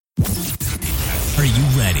Are you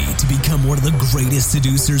ready to become one of the greatest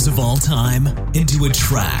seducers of all time? And to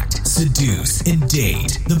attract, seduce, and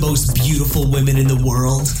date the most beautiful women in the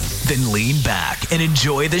world? Then lean back and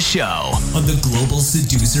enjoy the show on the Global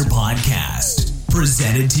Seducer Podcast,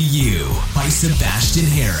 presented to you by Sebastian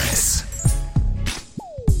Harris.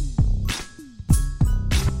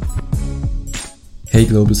 Hey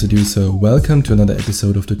Global Seducer, welcome to another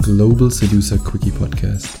episode of the Global Seducer Quickie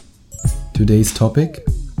Podcast. Today's topic: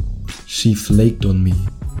 she flaked on me.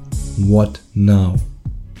 What now?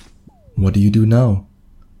 What do you do now?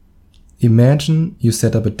 Imagine you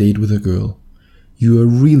set up a date with a girl. You are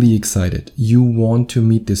really excited. You want to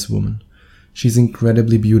meet this woman. She's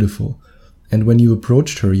incredibly beautiful. And when you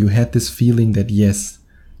approached her, you had this feeling that yes,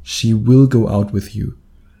 she will go out with you.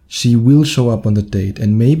 She will show up on the date,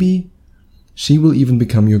 and maybe she will even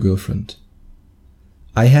become your girlfriend.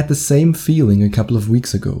 I had the same feeling a couple of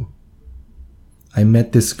weeks ago. I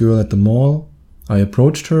met this girl at the mall. I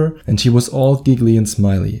approached her and she was all giggly and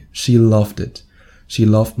smiley. She loved it. She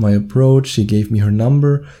loved my approach. She gave me her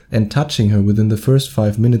number, and touching her within the first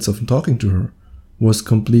 5 minutes of talking to her was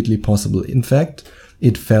completely possible. In fact,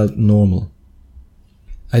 it felt normal.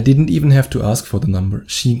 I didn't even have to ask for the number.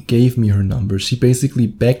 She gave me her number. She basically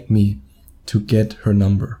begged me to get her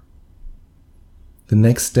number. The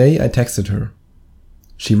next day I texted her.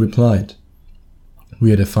 She replied. We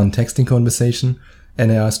had a fun texting conversation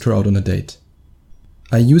and I asked her out on a date.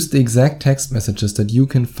 I used the exact text messages that you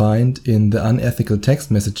can find in the unethical text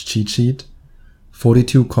message cheat sheet,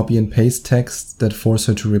 42 copy and paste texts that force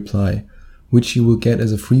her to reply, which you will get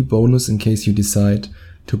as a free bonus in case you decide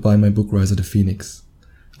to buy my book Rise of the Phoenix.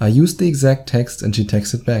 I used the exact text and she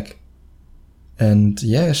texted back. And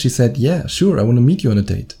yeah, she said, yeah, sure, I want to meet you on a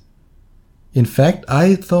date. In fact,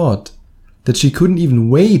 I thought that she couldn't even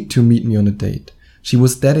wait to meet me on a date. She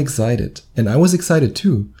was that excited, and I was excited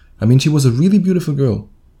too. I mean, she was a really beautiful girl.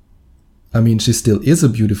 I mean, she still is a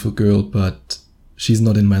beautiful girl, but she's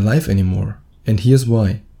not in my life anymore. And here's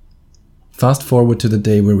why. Fast forward to the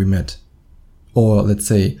day where we met. Or let's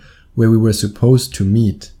say, where we were supposed to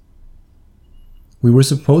meet. We were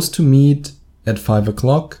supposed to meet at 5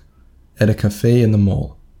 o'clock at a cafe in the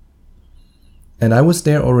mall. And I was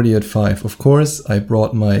there already at 5. Of course, I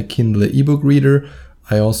brought my Kindle ebook reader.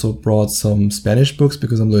 I also brought some Spanish books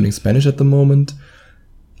because I'm learning Spanish at the moment.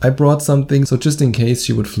 I brought something so just in case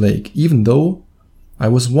she would flake, even though I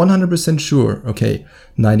was 100% sure,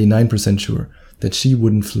 99% sure, that she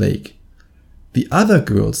wouldn't flake. The other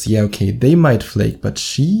girls, they might flake, but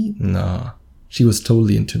she, nah, she was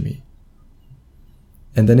totally into me.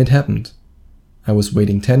 And then it happened. I was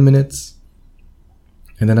waiting 10 minutes,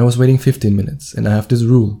 and then I was waiting 15 minutes, and I have this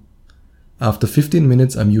rule. After 15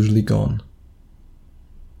 minutes, I'm usually gone.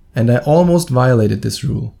 And I almost violated this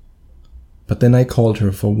rule. But then I called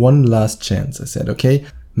her for one last chance. I said, okay,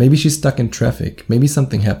 maybe she's stuck in traffic. Maybe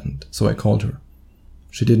something happened. So I called her.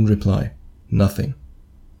 She didn't reply. Nothing.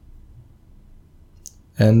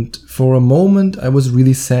 And for a moment, I was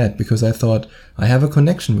really sad because I thought, I have a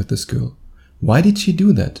connection with this girl. Why did she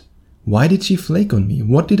do that? Why did she flake on me?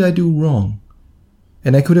 What did I do wrong?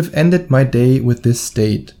 And I could have ended my day with this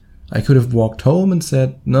state. I could have walked home and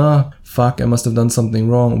said, nah, fuck, I must have done something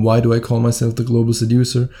wrong. Why do I call myself the global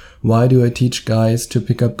seducer? Why do I teach guys to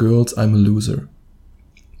pick up girls? I'm a loser.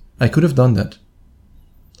 I could have done that.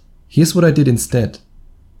 Here's what I did instead.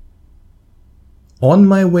 On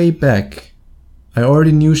my way back, I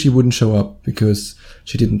already knew she wouldn't show up because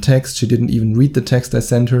she didn't text, she didn't even read the text I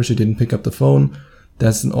sent her, she didn't pick up the phone.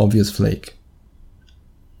 That's an obvious flake.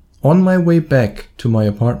 On my way back to my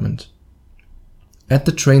apartment, at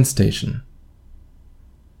the train station,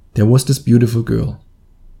 there was this beautiful girl.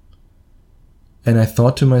 And I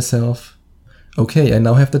thought to myself, okay, I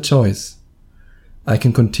now have the choice. I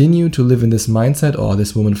can continue to live in this mindset, oh,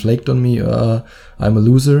 this woman flaked on me, I'm a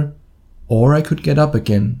loser. Or I could get up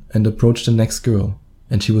again and approach the next girl.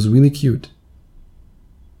 And she was really cute.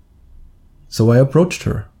 So I approached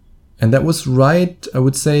her. And that was right, I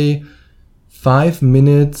would say, 5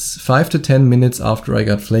 to 10 minutes after I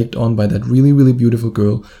got flaked on by that really, really beautiful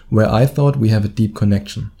girl where I thought we have a deep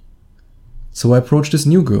connection. So I approached this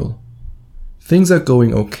new girl. Things are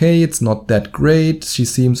going okay, it's not that great, she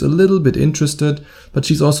seems a little bit interested, but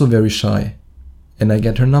she's also very shy. And I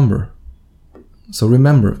get her number. So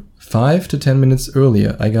remember, 5 to 10 minutes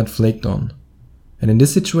earlier I got flaked on. And in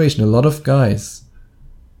this situation, a lot of guys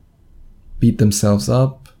beat themselves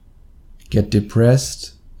up, get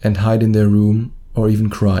depressed, and hide in their room or even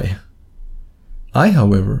cry. I,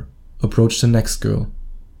 however, approached the next girl.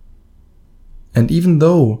 And even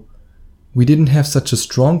though we didn't have such a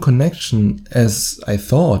strong connection as I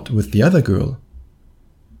thought with the other girl,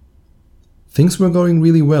 Things were going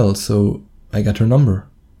really well, so I got her number.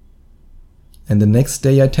 And the next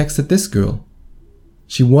day I texted this girl.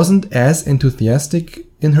 She wasn't as enthusiastic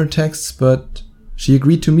in her texts, but she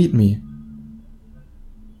agreed to meet me.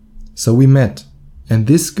 So we met, and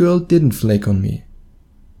this girl didn't flake on me.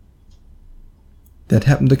 That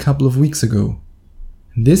happened a couple of weeks ago.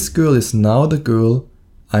 This girl is now the girl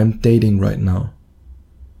I'm dating right now.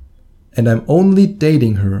 And I'm only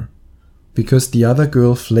dating her because the other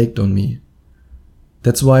girl flaked on me.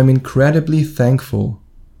 That's why I'm incredibly thankful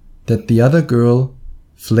that the other girl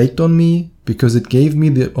flaked on me, because it gave me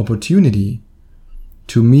the opportunity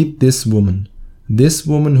to meet this woman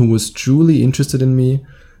who was truly interested in me,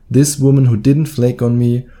 this woman who didn't flake on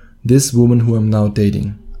me, this woman who I'm now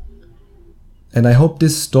dating. And I hope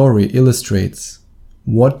this story illustrates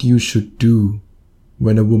what you should do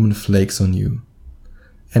when a woman flakes on you,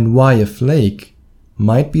 and why a flake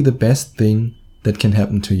might be the best thing that can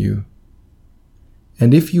happen to you.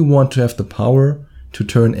 And if you want to have the power to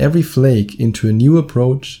turn every flake into a new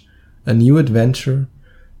approach, a new adventure,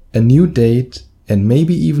 a new date, and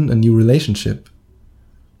maybe even a new relationship,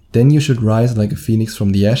 then you should rise like a phoenix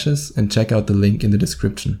from the ashes and check out the link in the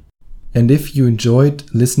description. And if you enjoyed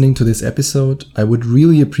listening to this episode, I would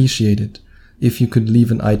really appreciate it if you could leave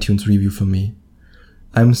an iTunes review for me.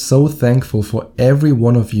 I'm so thankful for every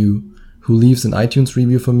one of you who leaves an iTunes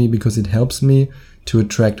review for me, because it helps me to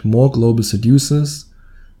attract more global seducers,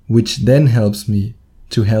 which then helps me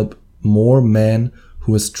to help more men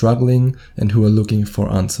who are struggling and who are looking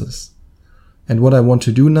for answers. And what I want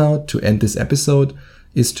to do now to end this episode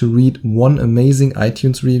is to read one amazing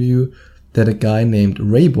iTunes review that a guy named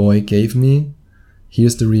Rayboy gave me.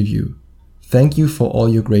 Here's the review. Thank you for all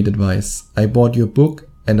your great advice. I bought your book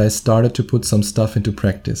and I started to put some stuff into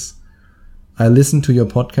practice. I listen to your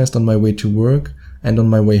podcast on my way to work and on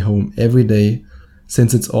my way home every day,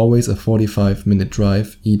 since it's always a 45-minute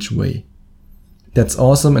drive each way. That's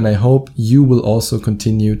awesome, and I hope you will also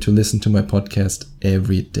continue to listen to my podcast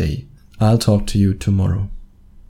every day. I'll talk to you tomorrow.